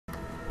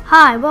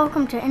Hi,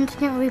 welcome to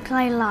Instant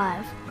Replay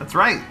Live. That's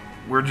right.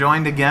 We're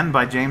joined again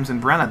by James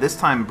and Brenna. This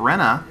time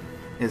Brenna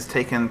is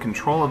taking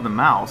control of the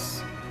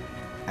mouse,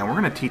 and we're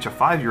going to teach a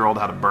 5-year-old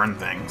how to burn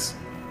things.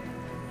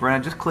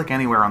 Brenna, just click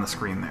anywhere on the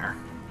screen there.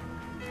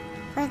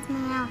 Where's my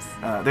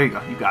mouse? There you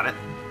go. You got it.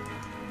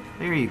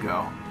 There you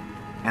go.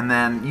 And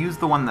then use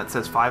the one that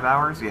says 5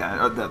 hours.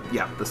 Yeah,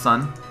 the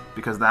sun,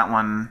 because that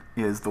one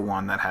is the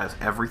one that has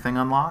everything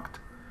unlocked.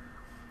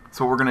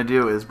 So what we're going to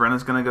do is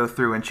Brenna's going to go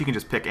through, and she can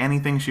just pick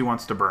anything she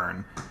wants to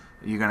burn.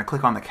 You're going to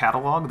click on the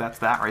catalog. That's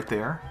that right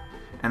there.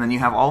 And then you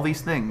have all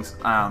these things.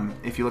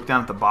 If you look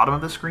down at the bottom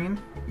of the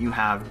screen, you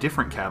have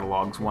different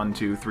catalogs, 1,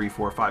 2, 3,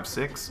 4, 5,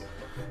 6.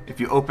 If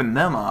you open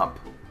them up,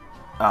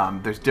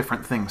 there's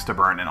different things to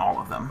burn in all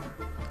of them.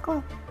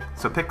 Cool.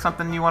 So pick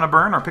something you want to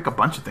burn, or pick a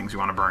bunch of things you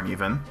want to burn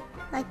even.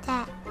 Like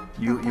that.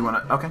 You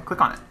want to, okay, click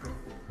on it.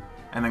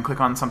 And then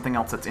click on something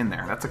else that's in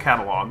there. That's a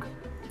catalog.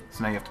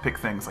 So now you have to pick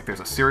things like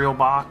there's a cereal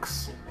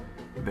box,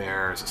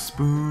 there's a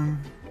spoon,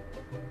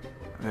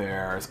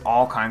 there's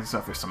all kinds of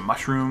stuff. There's some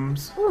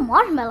mushrooms. Ooh,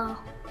 marshmallow.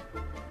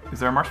 Is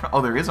there a marshmallow?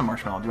 Oh, there is a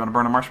marshmallow. Do you want to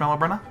burn a marshmallow,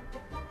 Brenna?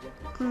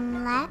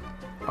 That.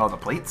 Oh, the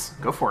plates?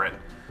 Go for it.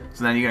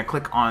 So then you're going to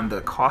click on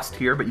the cost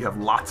here, but you have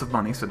lots of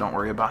money, so don't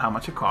worry about how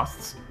much it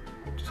costs.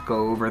 Just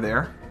go over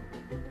there.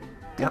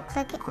 Yep.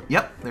 Click it.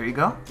 Yep, there you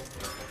go.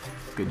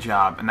 Good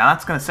job. And now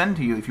that's going to send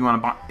to you if you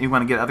want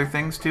to get other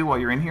things too while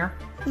you're in here.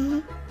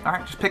 Mm-hmm. All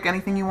right, just pick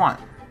anything you want.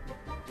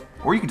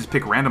 Or you can just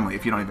pick randomly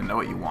if you don't even know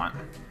what you want.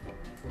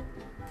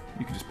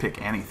 You can just pick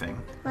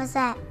anything. What's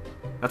that?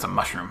 That's a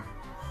mushroom.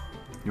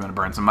 You want to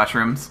burn some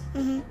mushrooms?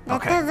 Mm-hmm.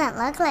 That Okay. doesn't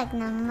look like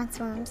no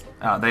mushrooms.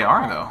 They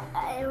are, though.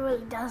 It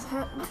really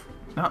doesn't.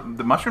 No,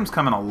 the mushrooms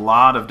come in a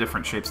lot of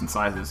different shapes and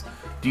sizes.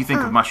 Do you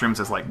think of mushrooms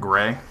as like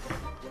gray?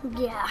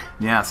 Yeah.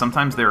 Yeah,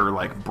 sometimes they're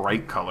like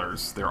bright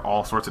colors. They're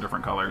all sorts of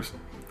different colors.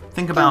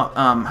 Think about,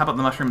 how about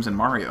the mushrooms in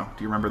Mario?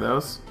 Do you remember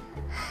those?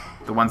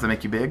 The ones that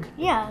make you big?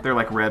 Yeah. They're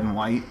like red and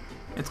white.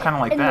 It's kind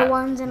of like And that. the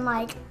ones in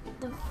like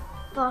the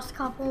first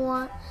couple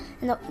ones,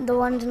 and the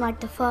ones in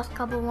like the first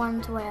couple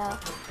ones where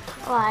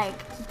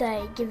like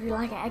they give you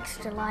like an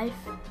extra life.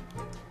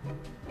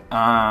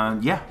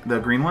 Yeah, the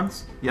green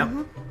ones. Yep.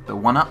 The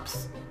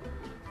 1-ups.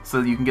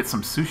 So you can get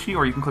some sushi,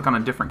 or you can click on a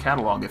different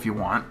catalog if you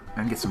want,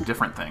 and get some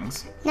different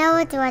things. Now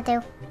what do I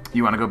do?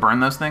 You want to go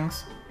burn those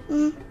things?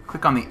 Mm.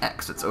 Click on the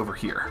X that's over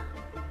here,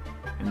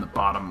 in the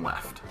bottom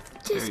left.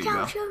 There you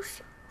go.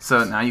 Discount.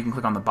 So now you can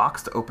click on the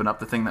box to open up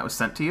the thing that was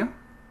sent to you.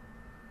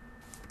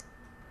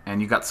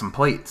 And you got some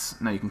plates.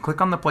 Now you can click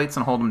on the plates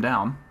and hold them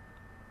down.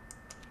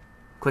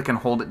 Click and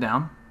hold it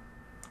down.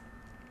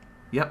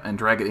 Yep, and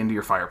drag it into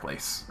your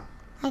fireplace.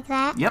 Like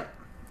that? Yep.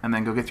 And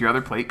then go get your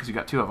other plate, because you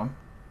got 2 of them.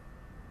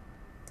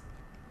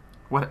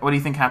 What do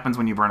you think happens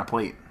when you burn a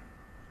plate?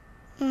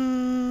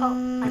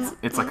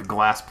 It's like a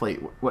glass plate.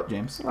 What,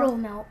 James? Roll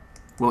melt.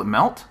 Will it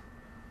melt?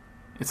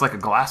 It's like a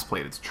glass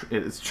plate.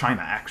 It's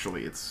china,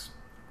 actually. It's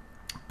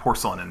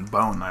porcelain and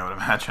bone, I would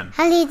imagine.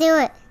 How do you do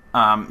it?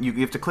 You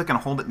have to click and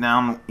hold it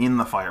down in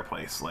the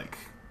fireplace. Like,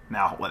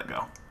 now let it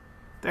go.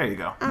 There you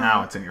go.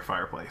 Now it's in your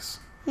fireplace.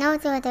 Now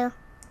what do I do?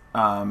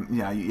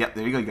 Yep,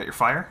 there you go. You got your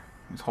fire.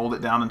 Just hold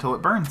it down until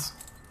it burns.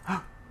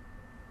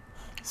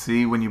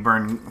 See, when you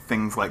burn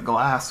things like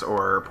glass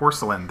or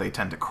porcelain, they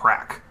tend to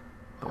crack.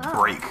 They'll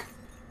break.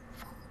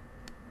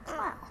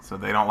 Wow. So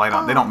they don't light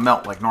on. They don't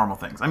melt like normal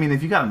things. I mean,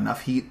 if you got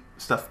enough heat,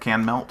 stuff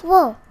can melt.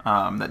 Whoa.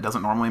 That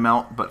doesn't normally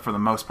melt, but for the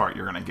most part,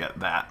 you're gonna get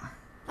that.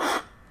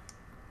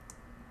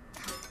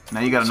 Now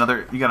you got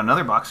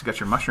another box. You got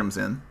your mushrooms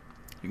in.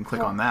 You can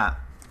click on that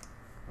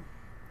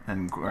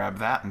and grab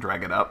that and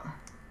drag it up.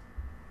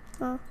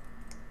 Whoa.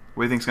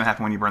 What do you think's gonna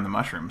happen when you burn the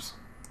mushrooms?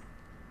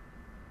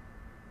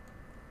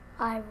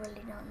 I really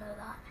don't know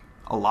that.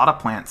 A lot of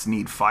plants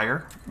need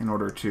fire in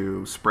order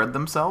to spread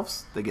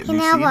themselves. They get new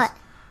now seeds.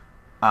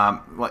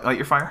 what? Light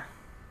your fire.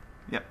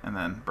 Yep, and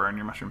then burn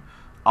your mushroom.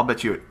 I'll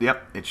bet you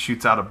it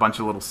shoots out a bunch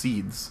of little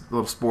seeds,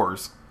 little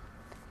spores.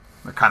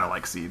 They're kind of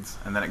like seeds.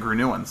 And then it grew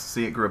new ones.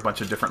 See, it grew a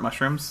bunch of different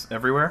mushrooms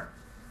everywhere.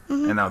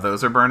 And now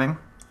those are burning.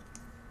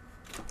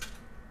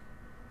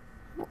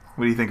 What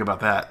do you think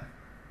about that?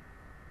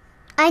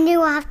 I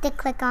knew I'll have to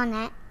click on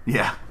that.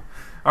 Yeah.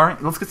 All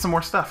right, let's get some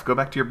more stuff. Go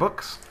back to your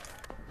books.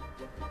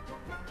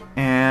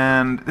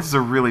 And this is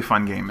a really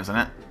fun game, isn't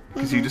it?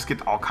 Because you just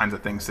get all kinds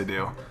of things to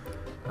do.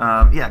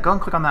 Yeah, go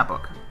and click on that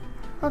book.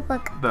 What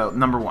book? The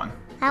number 1.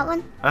 That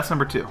one? That's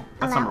number 2.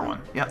 That's that number one.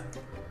 1. Yep.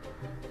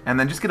 And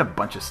then just get a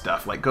bunch of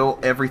stuff. Like, go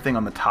everything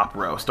on the top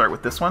row. Start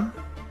with this one.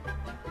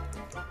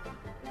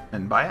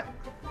 And buy it.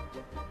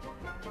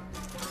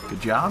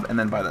 Good job. And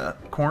then buy the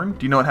corn.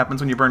 Do you know what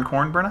happens when you burn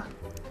corn, Brenna?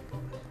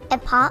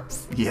 It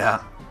pops.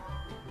 Yeah.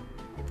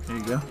 There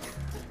you go.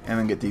 And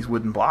then get these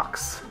wooden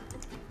blocks.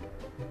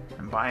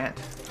 And buy it.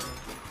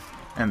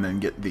 And then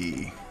get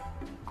the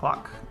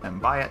clock.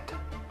 And buy it.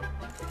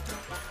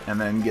 And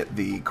then get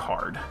the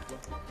card.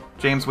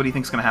 James, what do you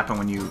think's going to happen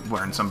when you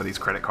burn somebody's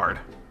credit card?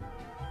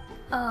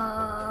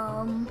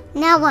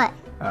 Now what?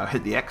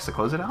 Hit the X to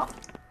close it out.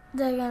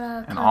 They're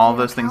gonna. And all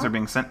those things are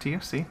being sent to you,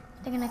 see?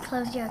 They're gonna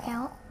close your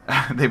account.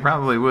 They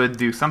probably would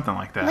do something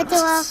like that. What do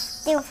I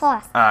do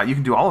first? You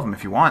can do all of them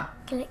if you want.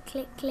 Click,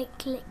 click, click,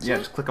 click. Yeah,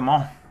 just click them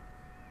all.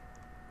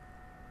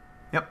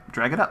 Yep,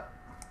 drag it up.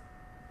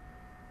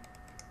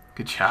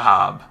 Good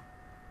job.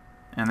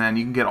 And then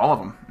you can get all of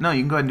them. No,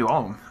 you can go ahead and do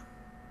all of them.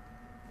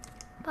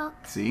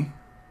 Box. See?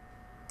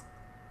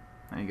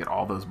 Now you get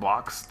all those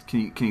blocks.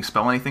 Can you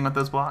spell anything with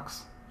those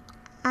blocks?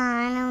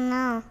 I don't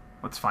know.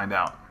 Let's find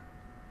out.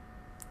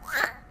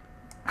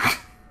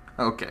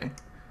 Okay.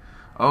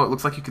 Oh, it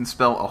looks like you can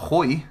spell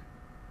ahoy.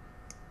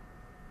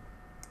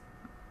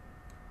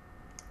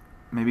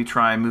 Maybe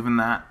try moving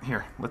that.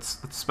 Here, let's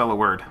spell a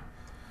word.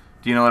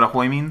 Do you know what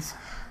ahoy means?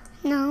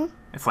 No.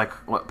 It's like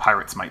what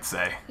pirates might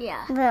say.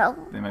 Yeah.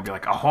 Well, They might be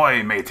like,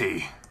 ahoy,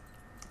 matey.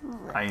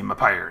 I am a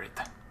pirate.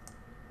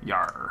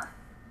 Yar.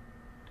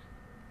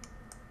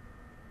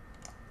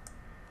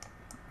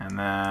 And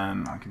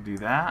then I can do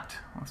that.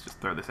 Let's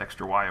just throw this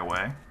extra Y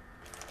away.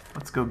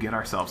 Let's go get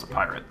ourselves a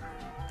pirate.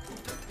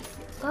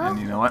 And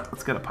you know what?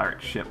 Let's get a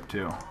pirate ship,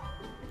 too.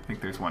 I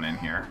think there's one in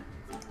here.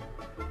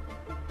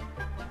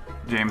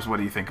 James, what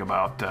do you think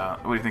about,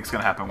 what do you think's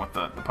going to happen with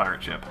the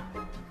pirate ship?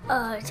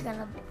 It's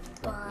gonna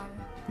burn.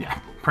 Yeah,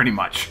 pretty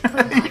much.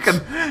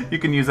 You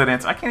can use that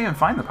answer. I can't even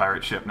find the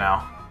pirate ship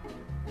now.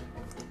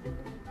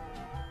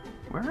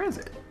 Where is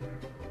it?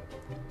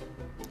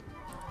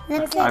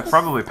 I've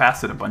probably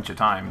passed it a bunch of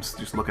times,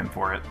 just looking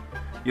for it.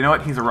 You know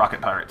what? He's a rocket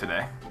pirate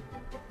today.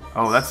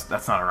 Oh, that's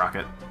not a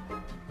rocket.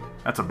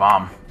 That's a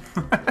bomb.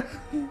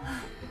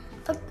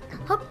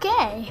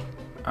 Okay.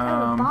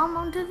 Throw a bomb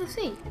onto the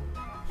sea.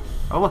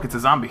 Oh, look, it's a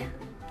zombie.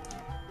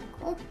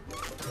 Oh.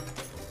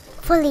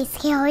 fully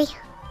scary.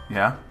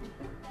 Yeah?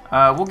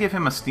 We'll give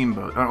him a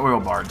steamboat, an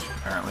oil barge,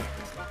 apparently.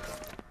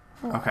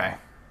 Okay.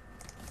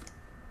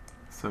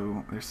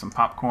 So, there's some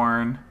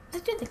popcorn.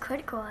 Let's do the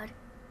credit card.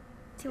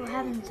 See what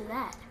happens to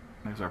that.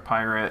 There's our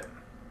pirate.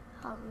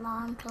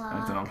 Alarm clock.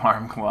 There's an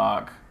alarm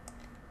clock.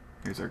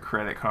 Here's our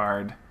credit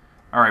card.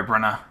 Alright,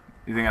 Brenna.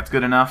 You think that's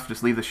good enough?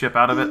 Just leave the ship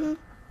out of it?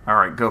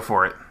 Alright, go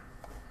for it.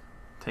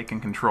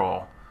 Taking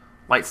control.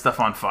 Light stuff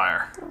on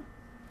fire.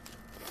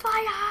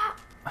 Fire!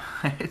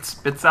 It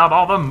spits out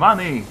all the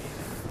money.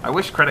 I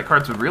wish credit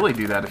cards would really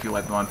do that if you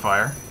light them on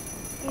fire.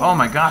 Yeah. Oh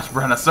my gosh,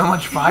 Brenna, so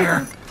much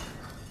fire.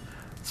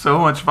 So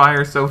much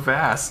fire so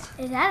fast.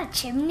 Is that a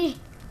chimney?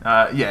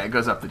 Yeah, it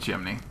goes up the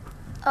chimney.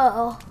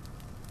 Uh-oh.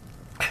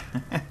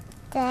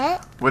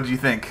 That? What did you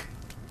think?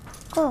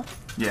 Cool.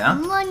 Yeah?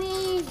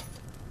 Money!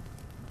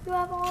 You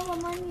have all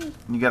the money.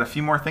 You got a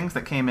few more things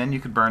that came in you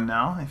could burn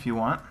now if you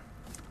want.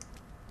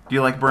 Do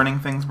you like burning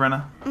things,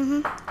 Brenna?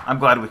 Mm-hmm. I'm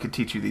glad we could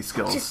teach you these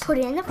skills. Just put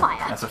it in the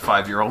fire. As a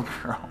 5-year-old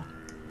girl.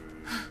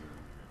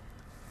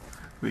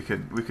 We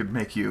could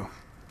make you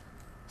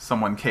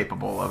someone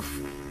capable of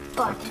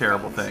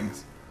terrible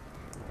things.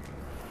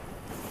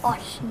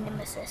 Arch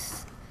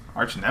nemesis.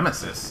 Arch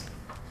nemesis?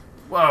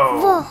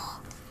 Whoa!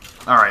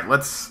 Alright,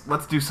 let's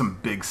do some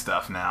big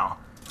stuff now.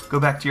 Go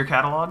back to your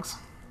catalogs.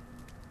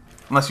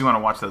 Unless you want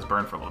to watch those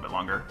burn for a little bit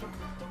longer.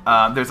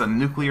 There's a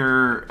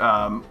nuclear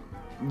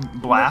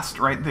blast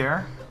right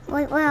there.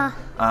 Wait, where?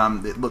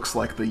 It looks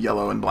like the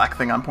yellow and black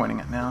thing I'm pointing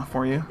at now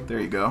for you. There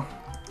you go.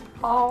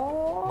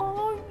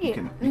 Oh, yeah.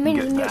 You can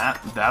get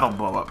that. That'll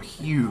blow up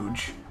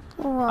huge.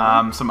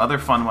 Whoa. Some other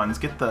fun ones.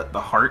 Get the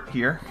heart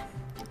here.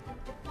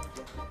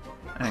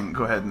 And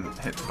go ahead and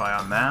hit buy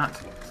on that.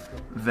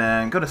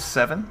 Then go to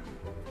 7.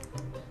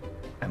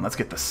 And let's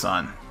get the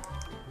sun.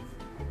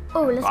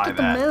 Oh, let's Buy get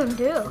that. the moon,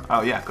 too.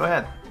 Oh, yeah, go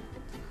ahead.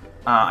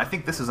 I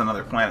think this is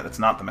another planet that's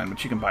not the moon,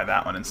 but you can buy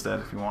that one instead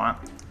if you want.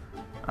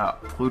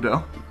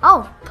 Pluto.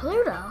 Oh,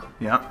 Pluto.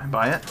 Yep,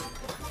 buy it.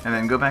 And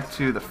then go back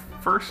to the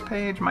first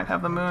page. Might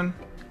have the moon.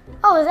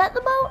 Oh, is that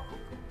the boat?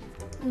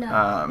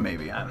 No.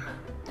 Maybe. That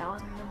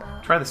wasn't the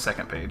boat. Try the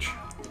second page.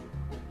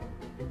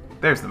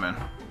 There's the moon.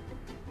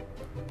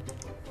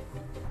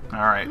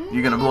 Alright,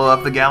 you gonna blow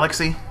up the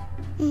galaxy?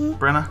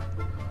 Brenna?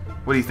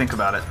 What do you think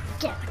about it?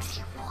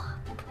 Galaxy.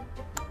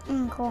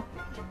 Cool.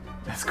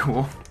 It's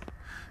cool.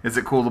 Is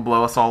it cool to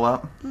blow us all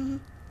up?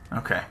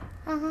 Okay.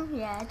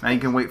 Yeah. Now you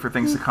can wait for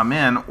things to come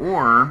in,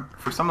 or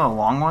for some of the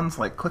long ones,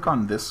 like click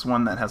on this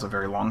one that has a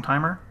very long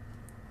timer.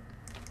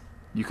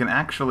 You can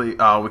actually,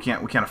 we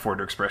can't afford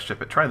to express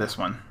ship it. Try this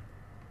one.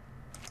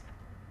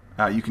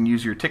 You can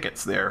use your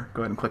tickets there.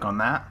 Go ahead and click on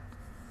that.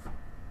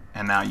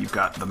 And now you've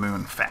got the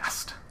moon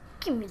fast.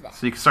 Give me that.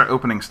 So you can start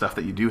opening stuff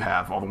that you do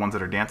have, all the ones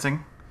that are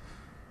dancing.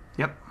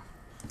 Yep.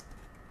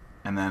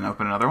 And then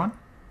open another one.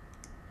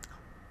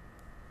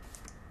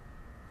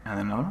 And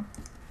then another one.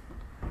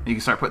 You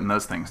can start putting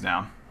those things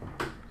down.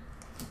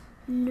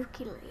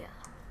 Nuclear.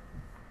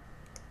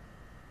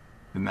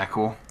 Isn't that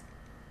cool?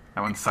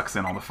 That one sucks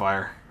in all the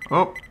fire.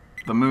 Oh,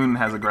 the moon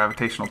has a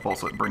gravitational pull,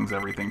 so it brings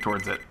everything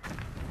towards it.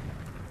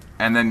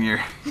 And then your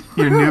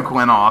nuke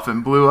went off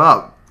and blew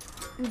up.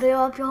 Blew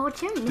up your whole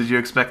chimney. Did you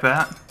expect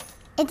that?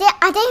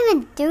 I didn't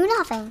even do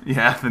nothing.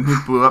 Yeah, the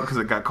nuke blew up because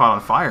it got caught on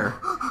fire.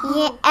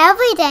 Yeah,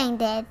 everything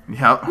did.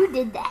 Yep. Who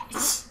did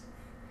that?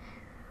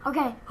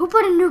 Okay, who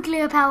put a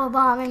nuclear power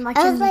bomb in my It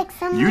was chimney? like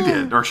something. You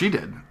did, or she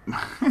did.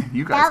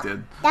 You guys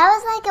did. That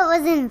was like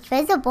it was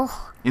invisible.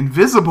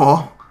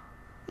 Invisible?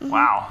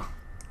 Wow.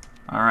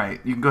 All right.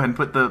 You can go ahead and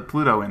put the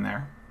Pluto in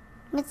there.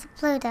 It's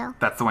Pluto.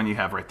 That's the one you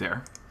have right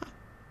there.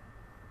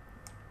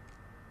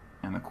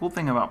 And the cool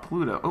thing about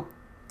Pluto... Oh.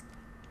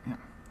 Yeah.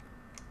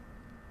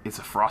 It's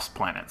a frost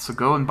planet. So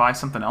go and buy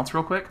something else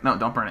real quick. No,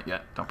 don't burn it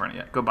yet. Don't burn it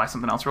yet. Go buy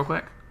something else real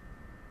quick.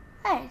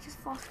 Hey, just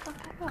false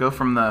contact. Go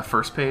from the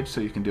first page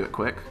so you can do it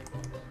quick.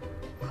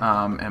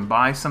 And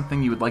buy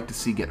something you would like to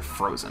see get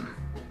frozen.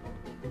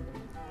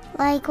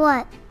 Like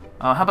what?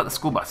 How about the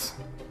school bus?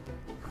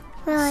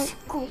 Like,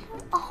 Cool.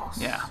 Oh,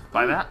 Yeah,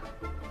 buy that.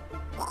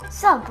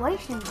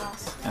 celebration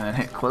bus. And then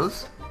hit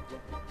close.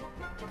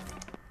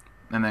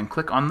 And then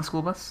click on the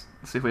school bus.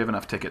 See if we have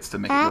enough tickets to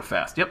make it go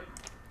fast. Yep.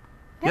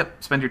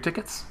 Yep, spend your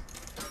tickets.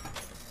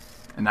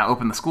 And now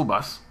open the school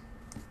bus.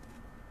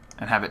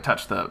 And have it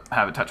touch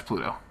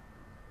Pluto.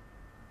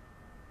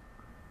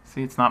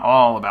 See, it's not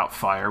all about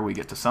fire. We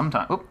get to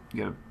sometimes... Oh,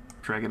 you gotta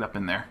drag it up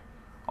in there.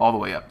 All the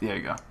way up. There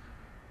you go.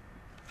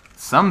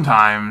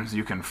 Sometimes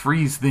you can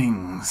freeze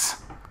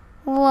things.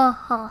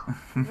 whoa.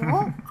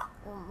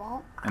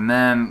 And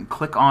then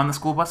click on the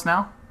school bus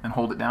now and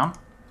hold it down.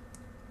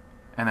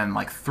 And then,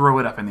 like, throw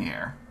it up in the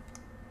air.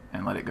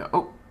 And let it go.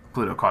 Oh,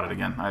 Pluto caught it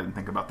again. I didn't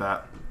think about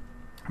that.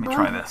 Let me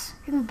try this.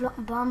 You can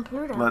bomb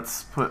Pluto.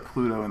 Let's put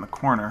Pluto in the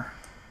corner.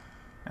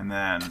 And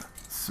then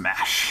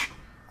smash.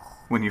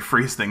 When you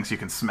freeze things, you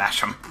can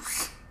smash them.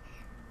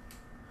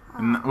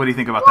 And what do you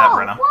think about that,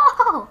 Brenna?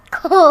 Whoa!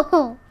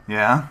 Cool.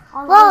 Yeah?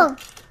 Whoa.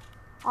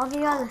 All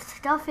the other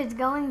stuff is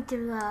going to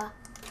the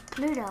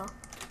Pluto.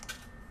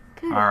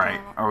 Pluto All right.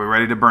 planet. Are we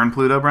ready to burn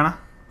Pluto, Brenna?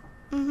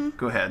 Mm-hmm.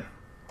 Go ahead.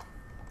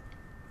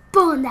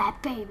 Burn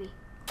that baby.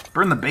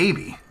 Burn the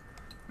baby.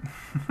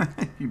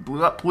 You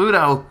blew up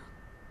Pluto.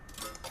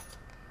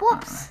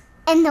 Whoops.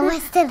 And the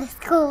rest of the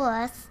school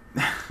bus.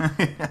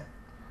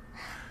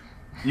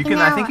 You can.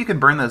 I Now- think you can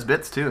burn those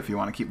bits too if you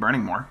want to keep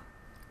burning more.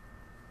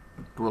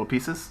 The little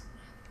pieces.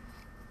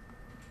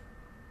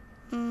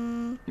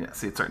 Yeah.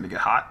 See, it's starting to get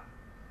hot.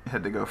 It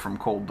had to go from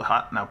cold to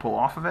hot. Now pull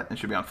off of it. It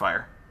should be on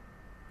fire.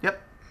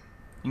 Yep.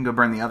 You can go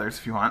burn the others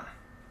if you want.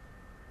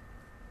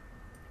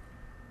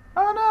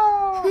 Oh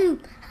no!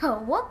 Oh,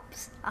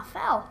 whoops. I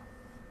fell.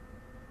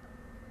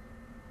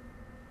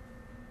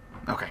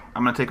 Okay,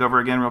 I'm gonna take over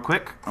again real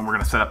quick, and we're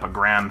gonna set up a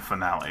grand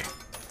finale.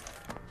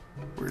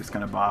 We're just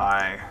gonna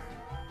buy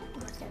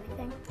Almost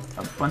everything.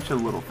 a bunch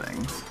of little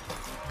things.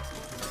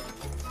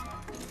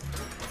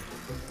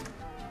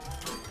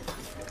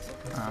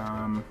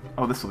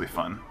 Oh, this will be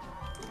fun.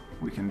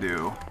 We can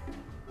do...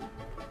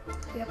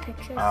 Your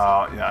pictures.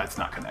 Oh, yeah, it's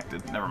not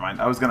connected. Never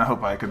mind. I was gonna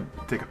hope I could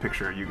take a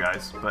picture of you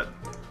guys, but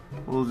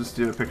we'll just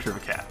do a picture of a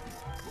cat.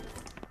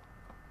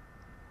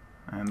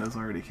 And those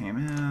already came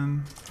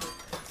in.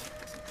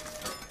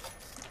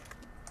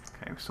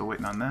 Okay, we're still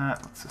waiting on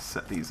that. Let's just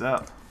set these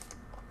up.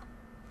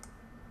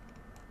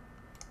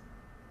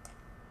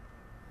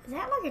 Is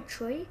that like a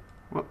tree?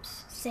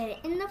 Whoops. Set it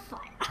in the fire.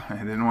 I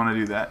didn't want to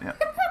do that.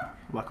 Yep.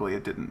 Luckily,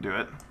 it didn't do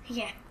it.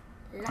 Yeah.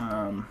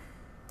 Um,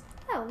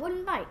 Oh,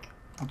 wooden bike.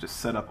 I'll just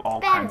set up all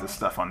Battery. kinds of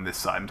stuff on this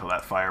side until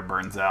that fire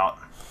burns out.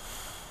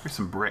 Here's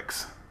some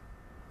bricks.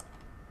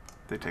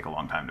 They take a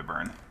long time to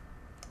burn.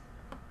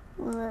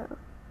 Whoa.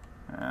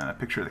 And a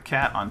picture of the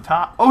cat on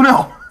top. Oh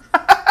no!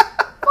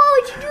 Why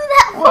would you do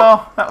that?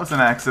 Well, that was an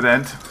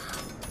accident.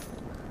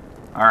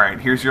 Alright,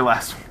 here's your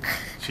last one.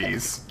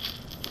 Jeez.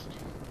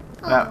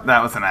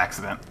 That was an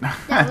accident.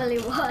 That really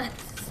was.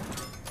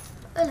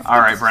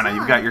 Alright, Brenna,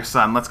 you've got your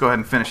sun. Let's go ahead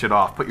and finish it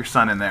off. Put your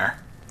sun in there.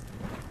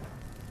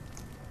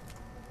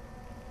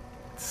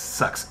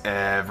 Sucks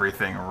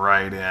everything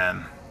right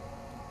in.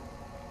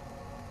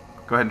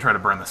 Go ahead and try to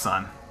burn the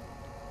sun.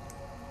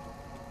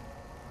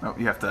 Oh,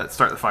 you have to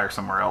start the fire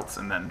somewhere else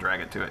and then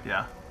drag it to it,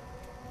 yeah.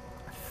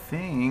 I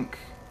think...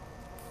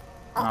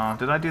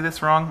 did I do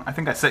this wrong? I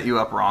think I set you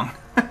up wrong.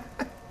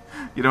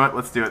 You know what?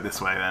 Let's do it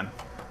this way then.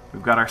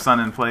 We've got our sun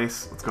in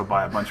place. Let's go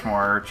buy a bunch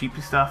more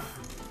cheapy stuff.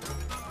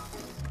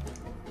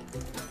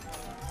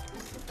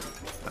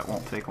 That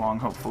won't take long,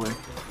 hopefully.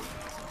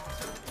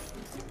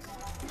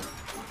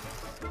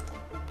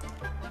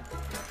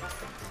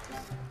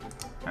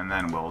 And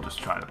then we'll just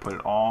try to put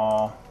it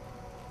all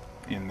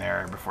in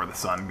there before the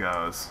sun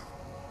goes.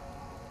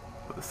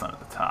 Put the sun at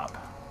the top.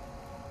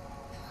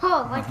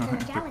 Oh, like the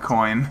The galaxy.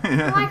 coin.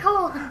 My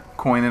whole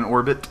Coin in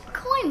orbit.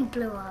 coin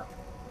blew up.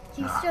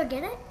 Do you still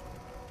get it?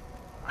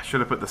 I should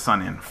have put the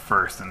sun in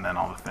first and then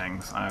all the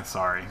things. I'm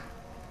sorry.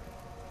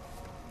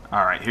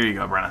 Alright, here you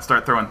go, Brenna.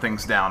 Start throwing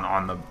things down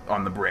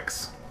on the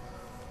bricks.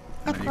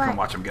 And then you can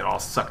watch them get all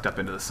sucked up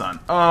into the sun.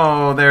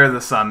 Oh, there's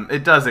the sun.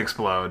 It does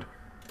explode.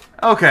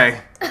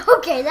 Okay.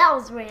 Okay, that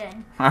was weird.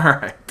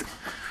 Alright.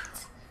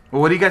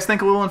 Well, what do you guys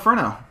think of Little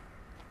Inferno?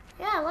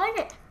 Yeah, I like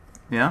it.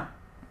 Yeah?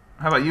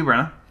 How about you,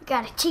 Brenna? You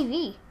got a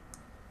TV.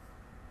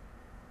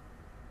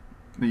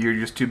 You're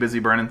just too busy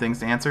burning things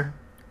to answer?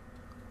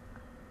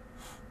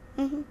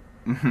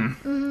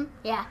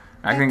 Yeah.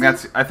 I think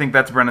that's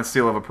Brenna's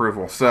seal of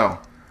approval. So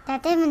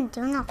That didn't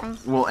do nothing.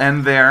 we'll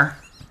end there.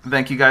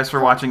 Thank you guys for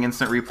watching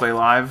Instant Replay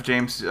Live.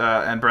 James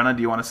and Brenna,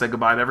 do you want to say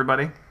goodbye to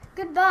everybody?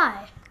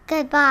 Goodbye.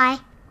 Goodbye.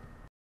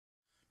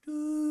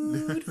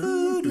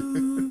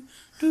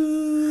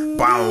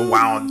 Wow,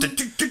 wow.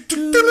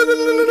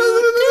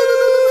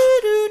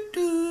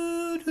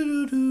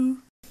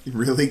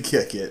 Really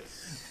kick it.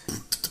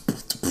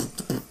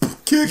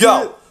 Kick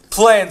Yo, it.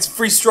 plans,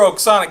 free stroke,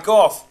 Sonic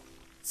Golf.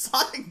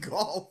 Sonic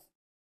Golf.